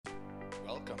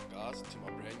guys, to my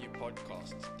brand new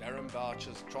podcast, Darren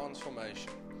Boucher's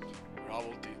Transformation, where I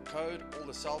will decode all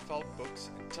the self-help books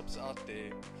and tips out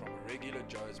there from a regular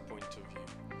Joe's point of view,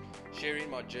 sharing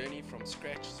my journey from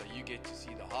scratch so you get to see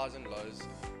the highs and lows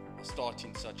of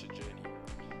starting such a journey.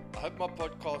 I hope my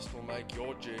podcast will make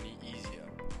your journey easier.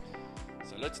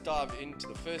 So let's dive into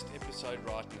the first episode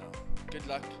right now. Good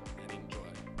luck and enjoy.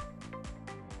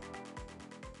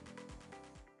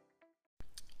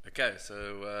 Okay,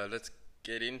 so let's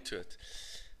get into it.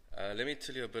 Let me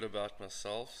tell you a bit about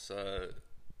myself. So,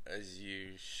 as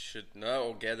you should know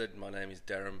or gathered, my name is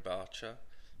Darren Boucher.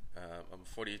 I'm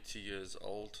 42 years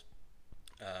old.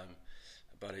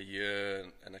 About a year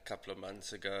and a couple of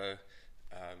months ago,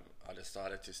 I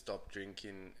decided to stop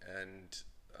drinking and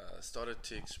started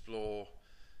to explore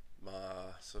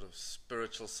my sort of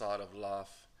spiritual side of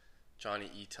life, trying to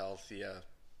eat healthier,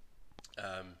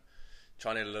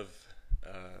 trying to live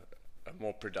a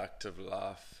more productive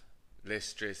life, less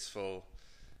stressful.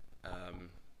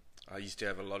 I used to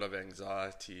have a lot of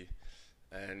anxiety,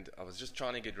 and I was just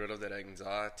trying to get rid of that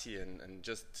anxiety and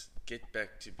just get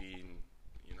back to being,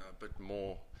 a bit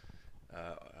more,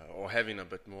 or having a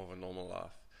bit more of a normal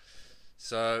life.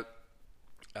 So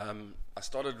I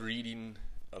started reading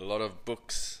a lot of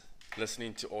books,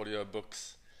 listening to audio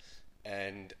books,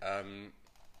 and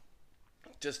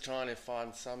just trying to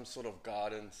find some sort of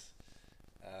guidance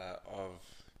of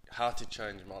how to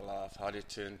change my life, how to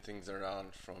turn things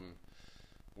around from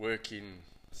working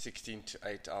 16 to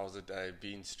 8 hours a day,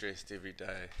 being stressed every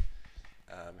day,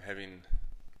 having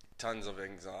tons of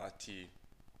anxiety,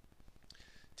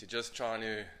 to just trying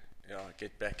to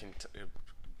get back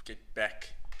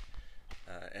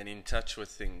and in touch with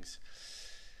things.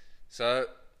 So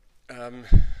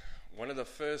one of the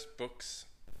first books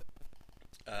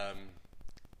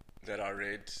that I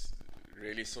read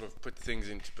really sort of put things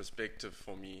into perspective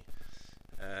for me,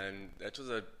 and that was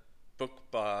a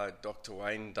book by Dr.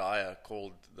 Wayne Dyer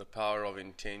called The Power of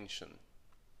Intention.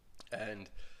 And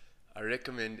I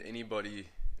recommend anybody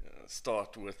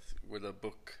start with a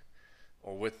book,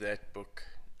 or with that book,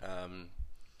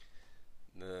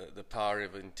 The Power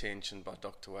of Intention by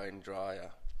Dr. Wayne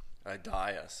Dyer. And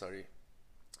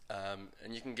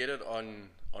you can get it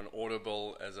on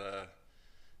Audible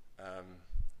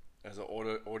as an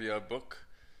audio book,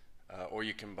 or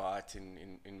you can buy it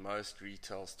in most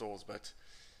retail stores. But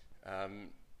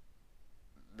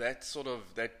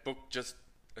that book just,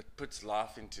 it puts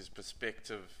life into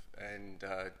perspective, and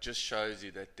just shows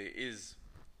you that there is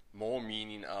more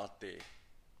meaning out there.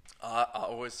 I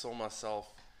always saw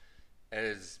myself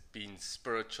as being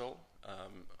spiritual,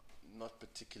 not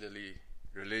particularly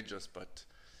religious, but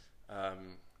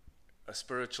a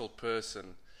spiritual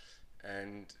person.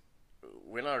 And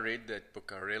when I read that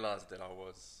book, I realized that I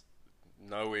was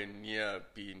nowhere near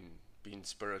being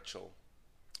spiritual.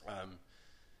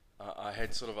 I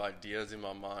had sort of ideas in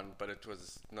my mind, but it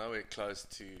was nowhere close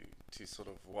to sort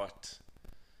of what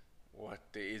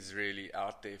there is really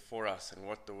out there for us and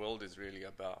what the world is really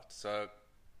about. So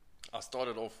I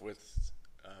started off with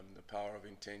The Power of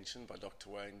Intention by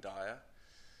Dr. Wayne Dyer,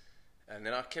 and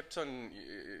then I kept on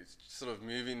sort of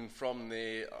moving from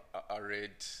there. I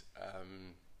read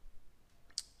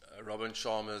Robin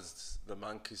Sharma's The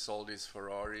Monk Who Sold His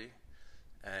Ferrari,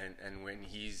 and when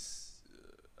his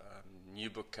new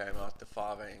book came out, The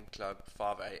 5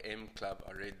 a.m. Club,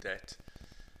 I read that.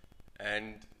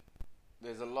 And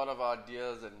there's a lot of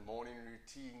ideas and morning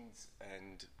routines,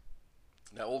 and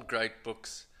they're all great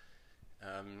books.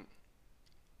 And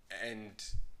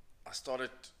I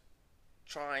started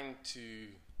trying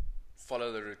to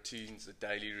follow the routines, the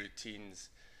daily routines,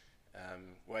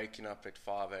 waking up at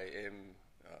 5 a.m.,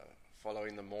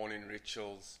 following the morning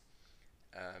rituals,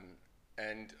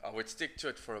 and I would stick to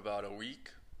it for about a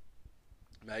week,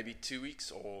 maybe 2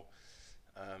 weeks, or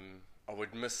I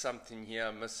would miss something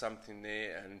here, miss something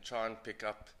there, and try and pick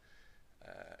up,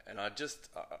 and I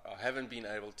haven't been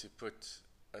able to put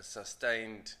a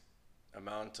sustained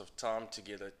amount of time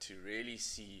together to really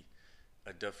see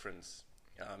a difference.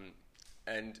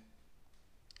 And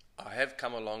I have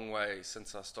come a long way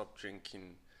since I stopped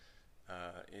drinking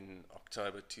in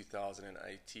October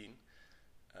 2018,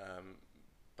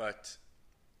 but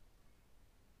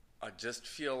I just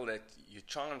feel that you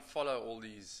try and follow all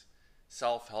these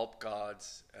self-help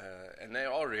guides, and they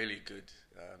are really good,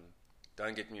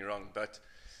 don't get me wrong, but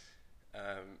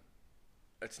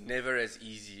it's never as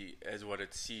easy as what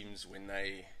it seems when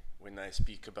they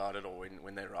speak about it, or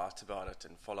when they write about it,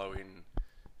 and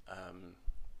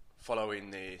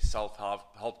following their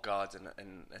self-help guides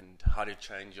and how to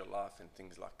change your life and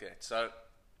things like that. So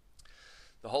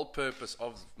the whole purpose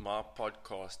of my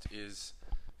podcast is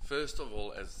first of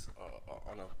all, as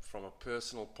from a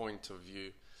personal point of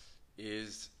view,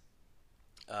 is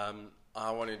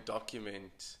I want to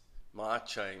document my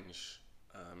change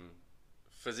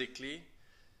physically,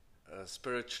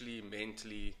 spiritually,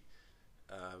 mentally,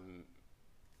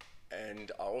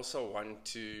 and I also want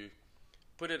to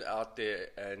put it out there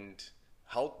and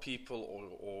help people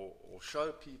or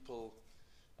show people.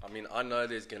 I mean, I know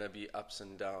there's going to be ups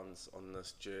and downs on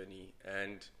this journey,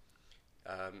 and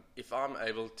if I'm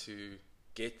able to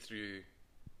get through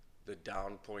the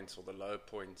down points or the low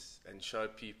points and show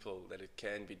people that it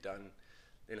can be done,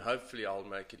 then hopefully I'll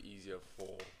make it easier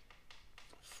for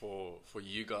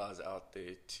you guys out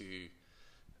there to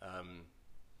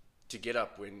get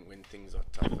up when things are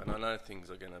tough. And I know things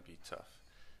are going to be tough.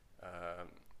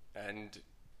 And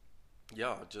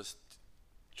yeah, just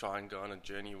try and go on a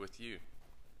journey with you.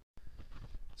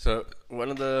 So one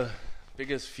of the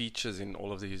biggest features in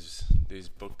all of these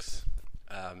books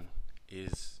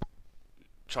is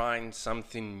trying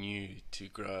something new to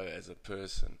grow as a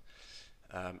person.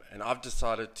 And I've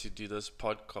decided to do this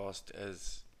podcast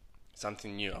as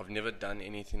something new. I've never done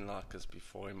anything like this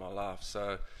before in my life.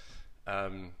 So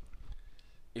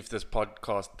if this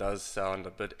podcast does sound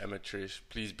a bit amateurish,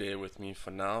 please bear with me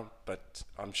for now, but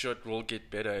I'm sure it will get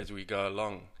better as we go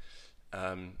along.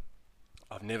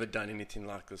 I've never done anything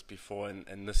like this before,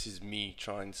 and this is me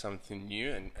trying something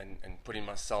new and putting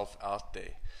myself out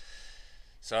there.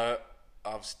 So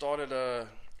I've started a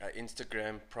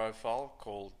Instagram profile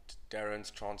called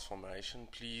Darren's Transformation.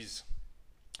 Please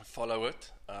follow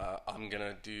it. I'm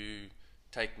going to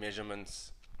take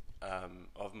measurements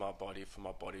of my body for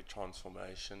my body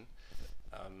transformation.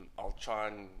 I'll try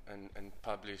and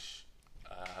publish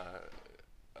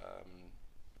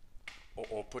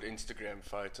or put Instagram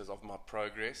photos of my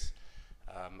progress.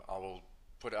 I will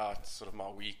put out sort of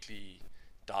my weekly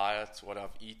diet, what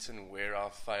I've eaten, where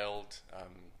I've failed,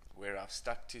 where I've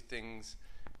stuck to things,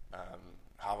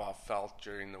 how I've felt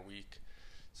during the week.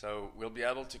 So we'll be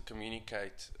able to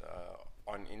communicate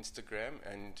on Instagram,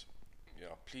 and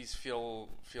please feel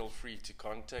free to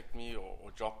contact me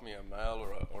or drop me a mail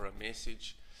or a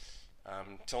message.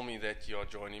 Tell me that you're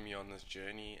joining me on this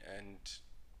journey, and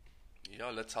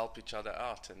let's help each other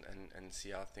out and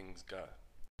see how things go.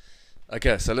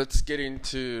 Okay, so let's get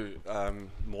into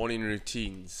morning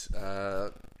routines.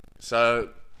 So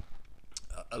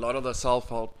a lot of the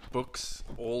self-help books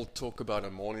all talk about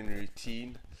a morning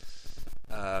routine.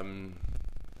 The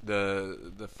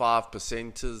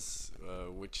 5%ers,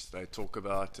 which they talk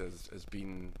about as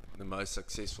being the most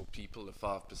successful people, the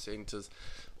 5%ers,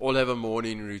 all have a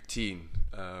morning routine.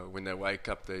 When they wake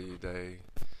up, they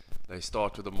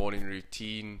start with a morning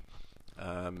routine.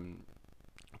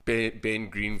 Ben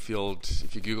Greenfield,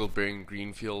 if you Google Ben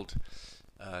Greenfield,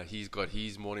 he's got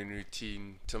his morning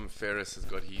routine. Tim Ferriss has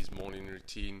got his morning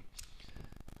routine.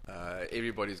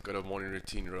 Everybody's got a morning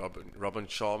routine. Robin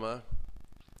Sharma,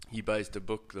 he based a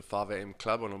book, The 5 a.m.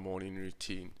 Club, on a morning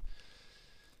routine.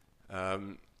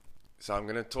 So I'm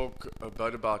going to talk a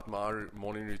bit about my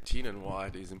morning routine and why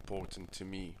it is important to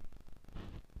me.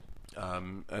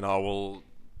 And I will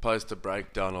post a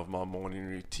breakdown of my morning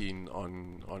routine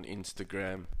on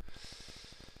Instagram.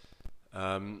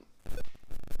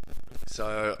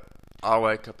 So I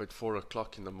wake up at 4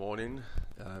 o'clock in the morning.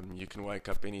 You can wake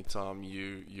up anytime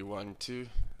you want to.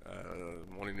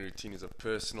 Morning routine is a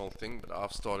personal thing, but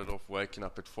I've started off waking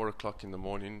up at 4 o'clock in the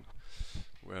morning,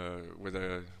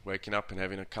 waking up and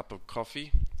having a cup of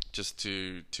coffee just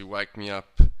to wake me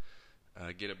up,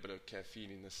 get a bit of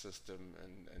caffeine in the system,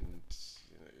 and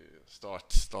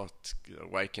start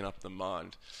waking up the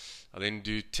mind. I then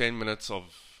do 10 minutes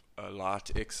of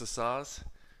light exercise,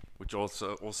 which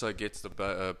also gets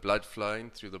the blood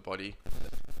flowing through the body,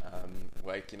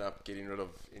 waking up, getting rid of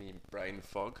any brain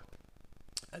fog.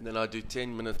 And then I do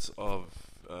 10 minutes of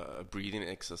breathing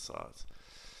exercise.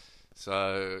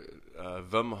 So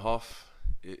Wim Hof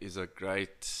is a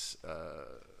great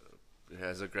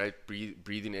has a great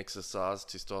breathing exercise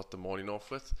to start the morning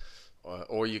off with,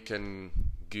 or you can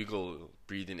Google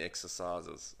breathing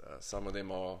exercises. Some of them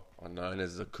are known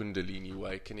as the Kundalini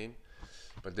awakening,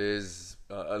 but there's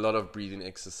a lot of breathing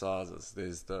exercises.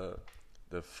 There's the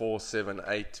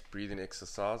 4-7-8 breathing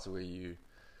exercise, where you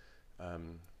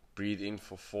breathe in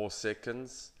for 4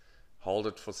 seconds, hold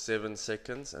it for 7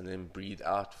 seconds, and then breathe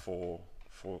out for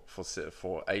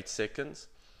 8 seconds.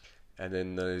 And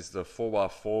then there's the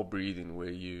 4x4 breathing, where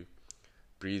you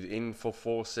breathe in for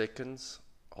 4 seconds,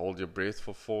 hold your breath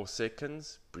for 4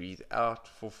 seconds, breathe out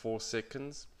for 4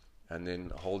 seconds, and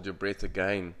then hold your breath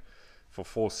again for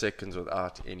 4 seconds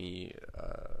without any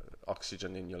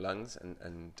oxygen in your lungs,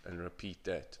 and repeat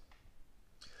that.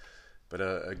 but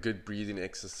a good breathing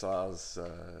exercise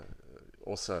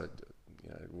also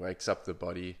wakes up the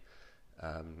body,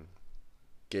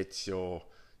 gets your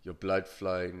blood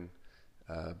flowing.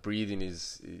 Breathing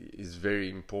is very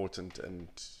important, and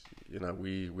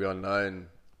we are known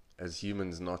as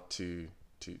humans not to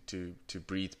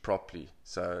breathe properly.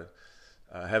 So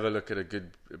have a look at a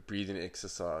good breathing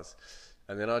exercise.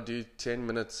 And then I do 10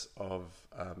 minutes of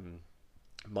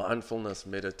mindfulness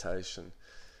meditation.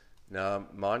 Now,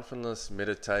 mindfulness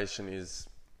meditation is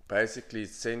basically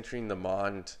centering the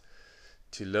mind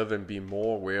to live and be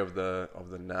more aware of the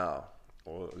now,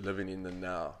 or living in the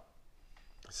now.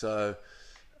 So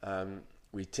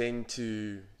we tend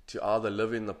to either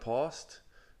live in the past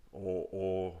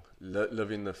or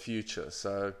live in the future.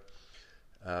 So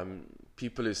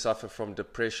people who suffer from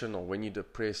depression, or when you're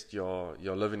depressed, you're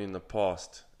living in the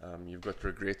past. You've got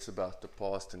regrets about the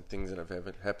past and things that have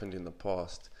happened in the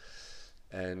past.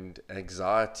 And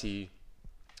anxiety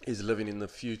is living in the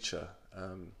future,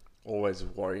 always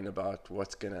worrying about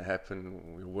what's going to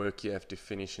happen, work you have to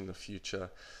finish in the future,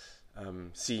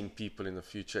 seeing people in the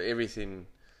future. Everything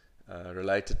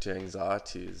related to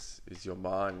anxiety is your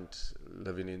mind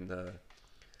living in the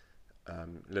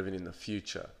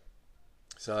future.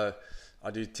 So I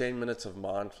do 10 minutes of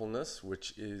mindfulness,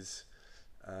 which is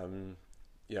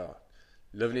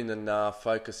living in the now,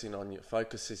 focusing on your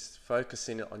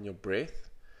breath.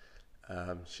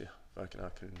 I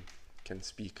can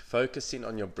speak. Focusing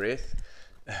on your breath,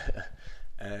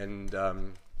 and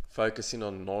focusing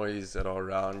on noise that are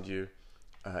around you,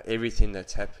 everything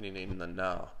that's happening in the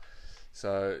now.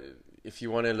 So if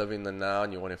you want to live in the now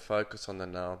and you want to focus on the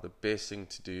now, the best thing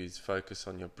to do is focus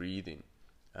on your breathing.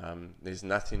 There's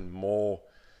nothing more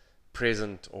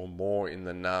present or more in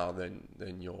the now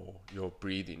than your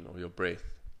breathing or your breath.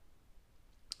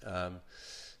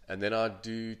 And then I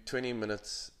do 20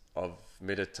 minutes of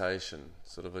meditation,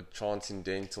 sort of a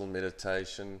transcendental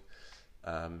meditation,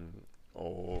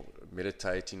 or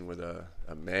meditating with a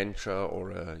mantra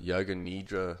or a yoga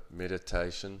nidra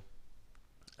meditation.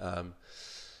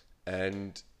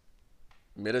 And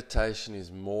meditation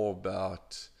is more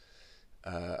about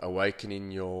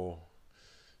awakening your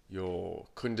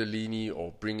kundalini,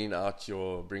 or bringing out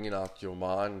your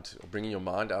mind, or bringing your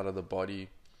mind out of the body,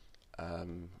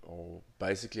 or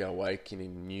basically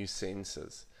awakening new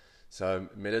senses. So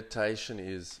meditation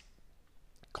is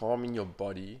calming your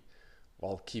body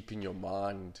while keeping your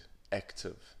mind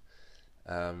active,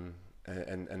 and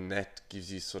that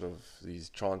gives you sort of these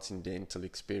transcendental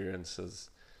experiences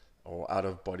or out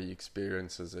of body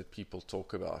experiences that people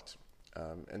talk about,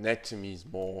 and that to me is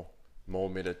more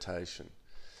meditation.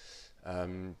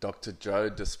 Dr. Joe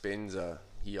Dispenza,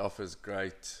 he offers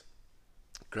great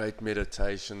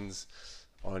meditations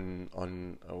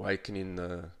on awakening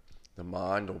the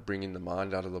mind, or bringing the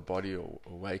mind out of the body, or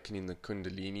awakening the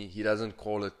kundalini. He doesn't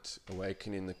call it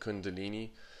awakening the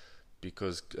kundalini,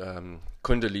 because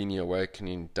kundalini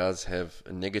awakening does have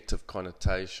a negative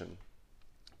connotation,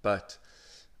 but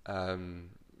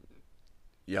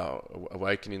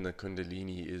awakening the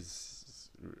kundalini is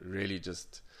really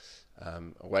just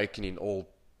awakening all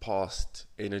past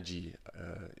energy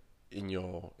in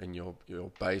your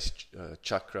base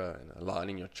chakra, and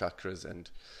aligning your chakras,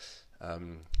 and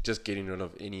just getting rid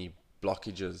of any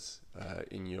blockages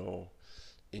in your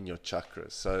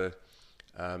chakras. So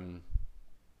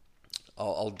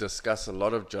I'll discuss a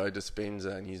lot of Joe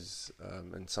Dispenza and his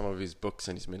and some of his books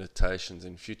and his meditations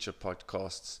in future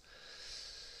podcasts.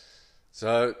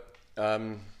 So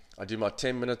I do my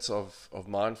 10 minutes of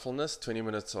mindfulness, 20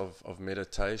 minutes of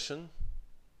meditation,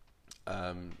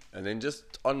 and then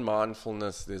just on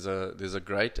mindfulness, there's a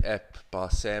great app by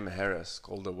Sam Harris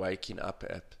called the Waking Up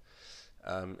app,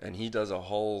 and he does a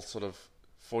whole sort of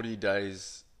 40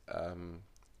 days, a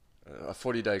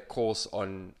 40-day course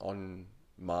on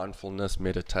mindfulness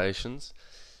meditations,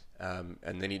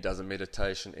 and then he does a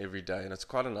meditation every day, and it's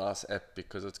quite a nice app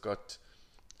because it's got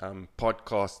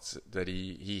podcasts that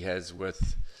he has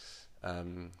with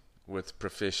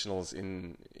professionals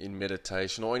in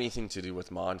meditation, or anything to do with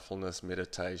mindfulness,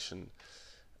 meditation,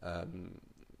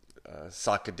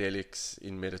 psychedelics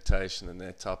in meditation, and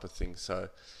that type of thing. So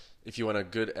if you want a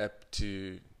good app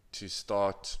to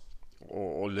start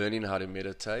or learning how to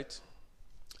meditate,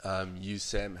 use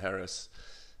Sam Harris,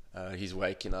 his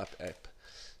Waking Up app.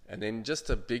 And then just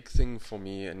a big thing for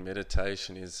me in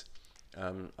meditation is,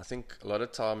 I think a lot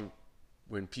of time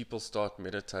when people start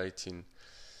meditating,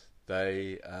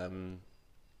 they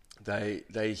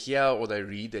hear or they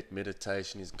read that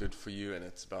meditation is good for you and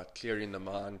it's about clearing the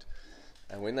mind.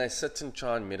 And when they sit and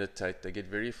try and meditate, they get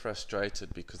very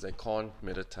frustrated because they can't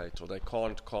meditate or they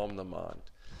can't calm the mind.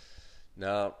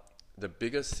 Now, the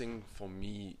biggest thing for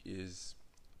me is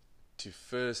to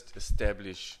first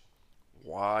establish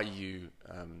why you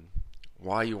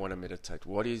want to meditate.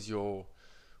 What is your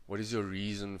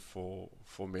reason for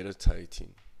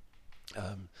meditating?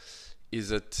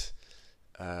 Is it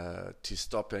to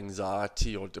stop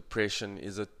anxiety or depression?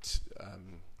 Is it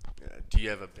do you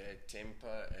have a bad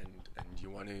temper and you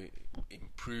want to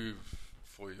improve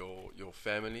for your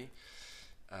family?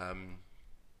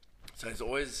 So it's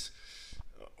always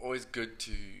good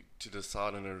to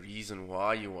decide on a reason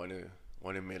why you want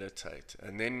to meditate,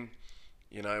 and then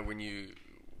when you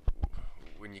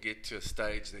get to a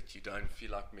stage that you don't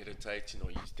feel like meditating, or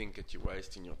you think that you're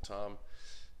wasting your time,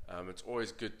 it's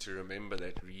always good to remember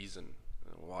that reason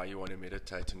why you want to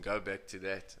meditate and go back to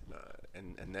that,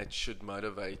 and that should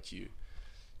motivate you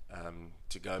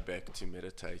to go back to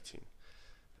meditating.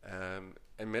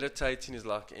 And meditating is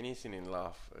like anything in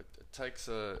life. It takes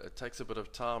a bit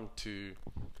of time to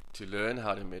learn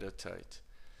how to meditate.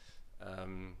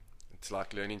 It's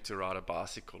like learning to ride a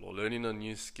bicycle or learning a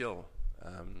new skill.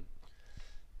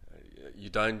 You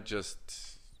don't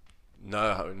just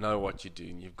know what you're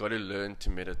doing. You've got to learn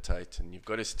to meditate, and you've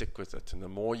got to stick with it. And the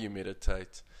more you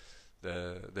meditate,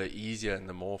 the easier and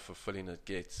the more fulfilling it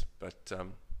gets. But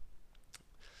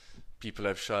people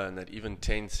have shown that even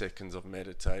 10 seconds of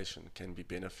meditation can be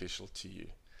beneficial to you.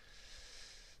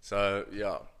 So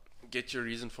yeah, get your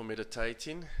reason for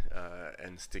meditating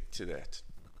and stick to that.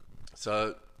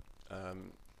 So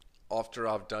after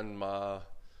I've done my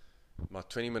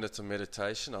 20 minutes of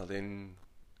meditation, I then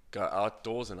go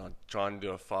outdoors and I try and do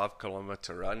a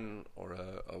 5-kilometer run or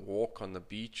a walk on the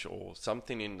beach or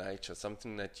something in nature,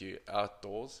 something that you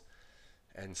outdoors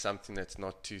and something that's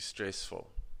not too stressful.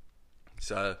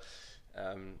 So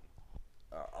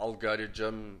I'll go to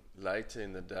gym later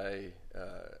in the day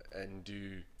and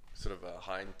do sort of a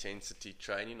high intensity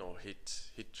training or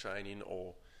hit training,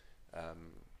 or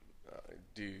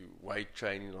do weight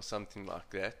training or something like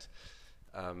that.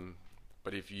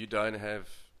 But if you don't have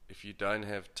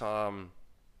time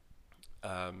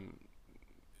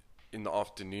in the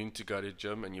afternoon to go to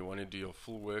gym and you want to do your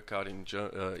full workout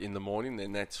in the morning,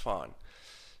 then that's fine.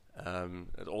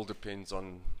 It all depends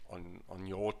on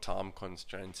your time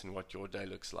constraints and what your day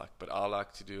looks like. But I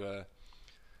like to do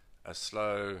a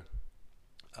slow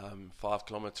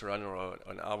 5-kilometer run or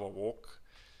an hour walk,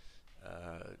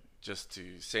 just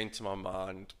to center my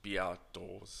mind, be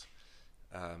outdoors.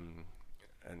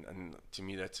 And to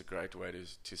me, that's a great way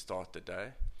to start the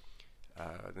day.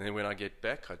 And then when I get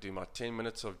back, I do my 10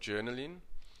 minutes of journaling,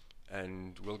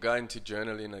 and we'll go into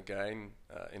journaling again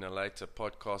in a later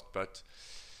podcast. But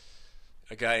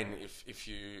again, if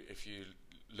you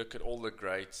look at all the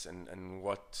greats and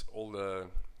what all the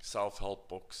self-help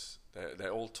books, they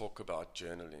all talk about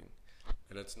journaling,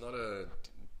 and it's not a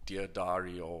dear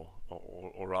diary or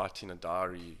writing a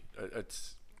diary.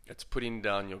 It's putting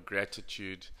down your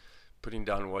gratitude, putting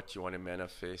down what you want to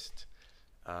manifest,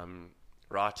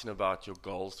 writing about your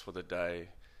goals for the day,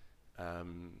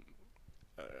 and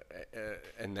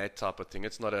that type of thing.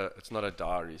 It's not a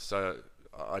diary. So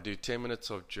I do 10 minutes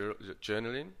of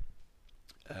journaling,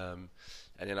 and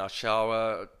then I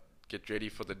shower, get ready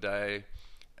for the day,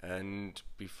 and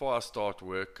before I start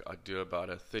work, I do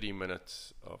about 30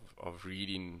 minutes of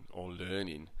reading or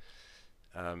learning,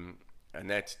 and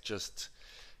that's just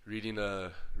reading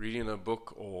a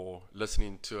book or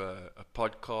listening to a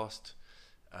podcast,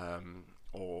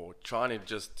 or trying to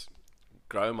just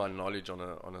grow my knowledge on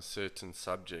a certain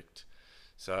subject.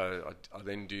 So I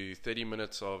then do 30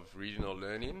 minutes of reading or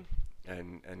learning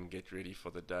and get ready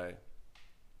for the day.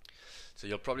 So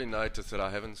you'll probably notice that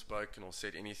I haven't spoken or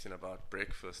said anything about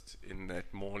breakfast in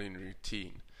that morning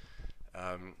routine.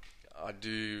 I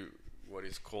do what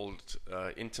is called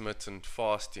intermittent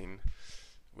fasting,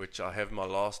 which I have my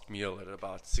last meal at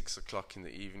about 6 o'clock in the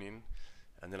evening,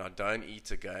 and then I don't eat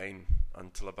again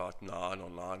until about 9 or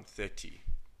 9:30.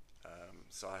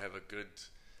 So I have a good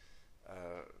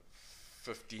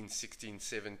 15, 16,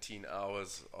 17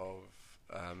 hours of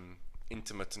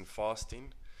intermittent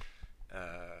fasting,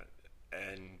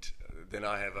 and then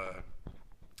I have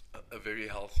a very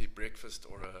healthy breakfast,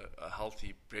 or a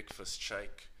healthy breakfast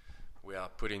shake, where I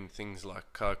put in things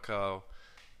like cocoa,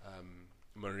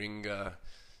 moringa,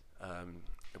 a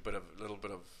little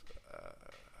bit of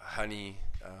honey,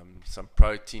 some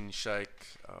protein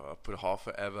shake. I put half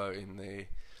an avo in there.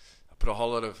 I put a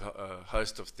whole lot of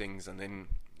host of things, and then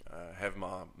have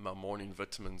my morning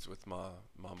vitamins with my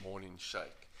morning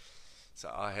shake.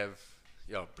 So I have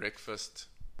breakfast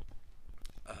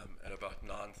at about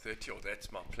 9:30, or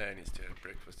that's my plan, is to have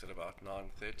breakfast at about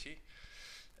 9:30,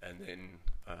 and then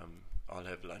I'll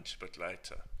have lunch a bit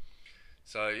later.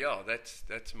 So yeah,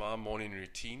 that's my morning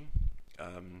routine.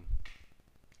 Um,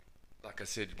 like I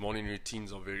said, morning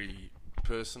routines are very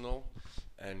personal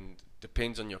and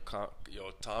depends on your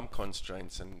time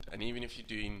constraints. And even if you're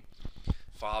doing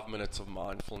 5 minutes of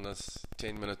mindfulness,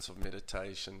 10 minutes of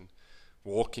meditation,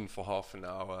 walking for half an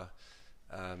hour,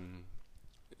 um,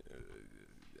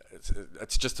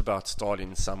 it's just about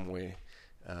starting somewhere,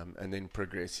 and then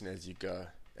progressing as you go.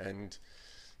 And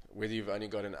whether you've only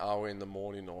got an hour in the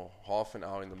morning or half an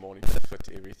hour in the morning to fit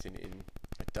everything in,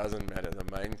 it doesn't matter.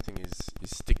 The main thing is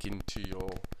sticking to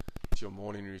your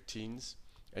morning routines.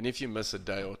 And if you miss a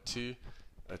day or two,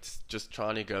 it's just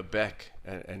trying to go back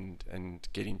and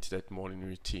get into that morning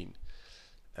routine.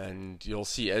 And you'll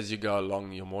see as you go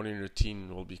along, your morning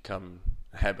routine will become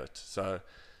a habit. So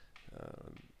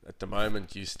at the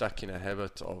moment, you're stuck in a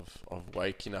habit of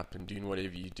waking up and doing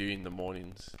whatever you do in the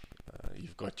mornings.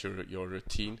 You've got your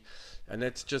routine, and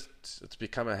it's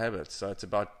become a habit. So it's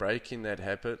about breaking that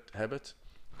habit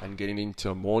and getting into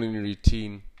a morning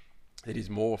routine that is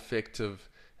more effective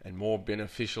and more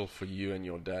beneficial for you and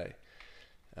your day.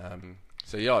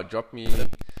 So yeah, drop me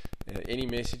any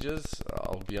messages.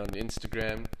 I'll be on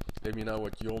Instagram. Let me know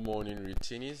what your morning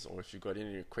routine is, or if you've got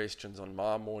any questions on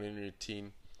my morning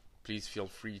routine, please feel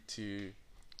free to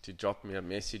drop me a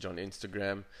message on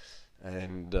Instagram,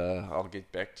 and I'll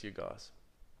get back to you guys.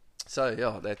 So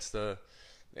yeah, that's the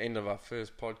end of our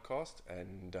first podcast,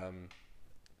 and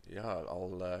yeah,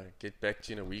 I'll get back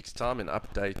to you in a week's time and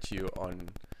update you on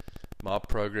my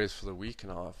progress for the week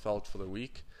and how I felt for the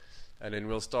week, and then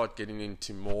we'll start getting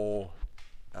into more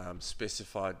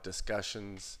specified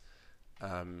discussions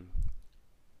on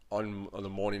the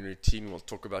morning routine. We'll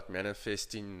talk about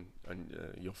manifesting and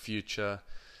your future,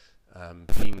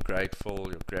 being grateful,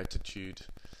 your gratitude,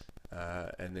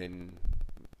 and then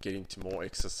getting to more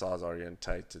exercise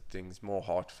orientated things, more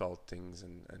heartfelt things,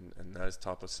 and those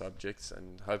type of subjects.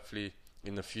 And hopefully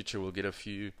in the future we'll get a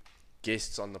few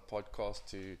guests on the podcast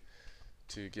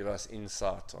to give us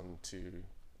insight onto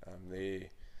their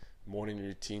morning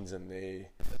routines and their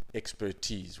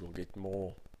expertise. We'll get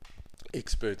more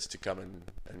experts to come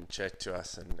and chat to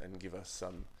us and give us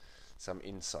some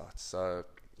insights. So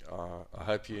I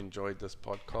hope you enjoyed this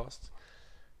podcast,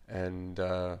 and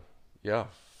yeah,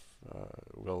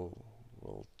 we'll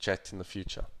chat in the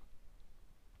future.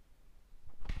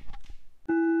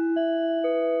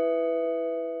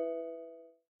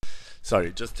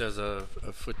 Sorry, just as a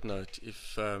footnote,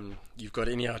 if you've got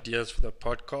any ideas for the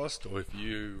podcast, or if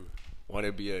you want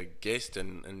to be a guest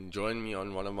and join me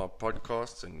on one of my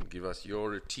podcasts and give us your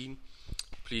routine,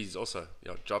 please also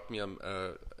drop me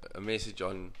a message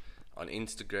on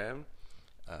Instagram.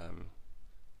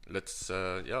 Let's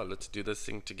do this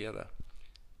thing together.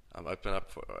 I'm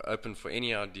open for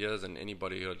any ideas and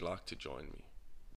anybody who would like to join me.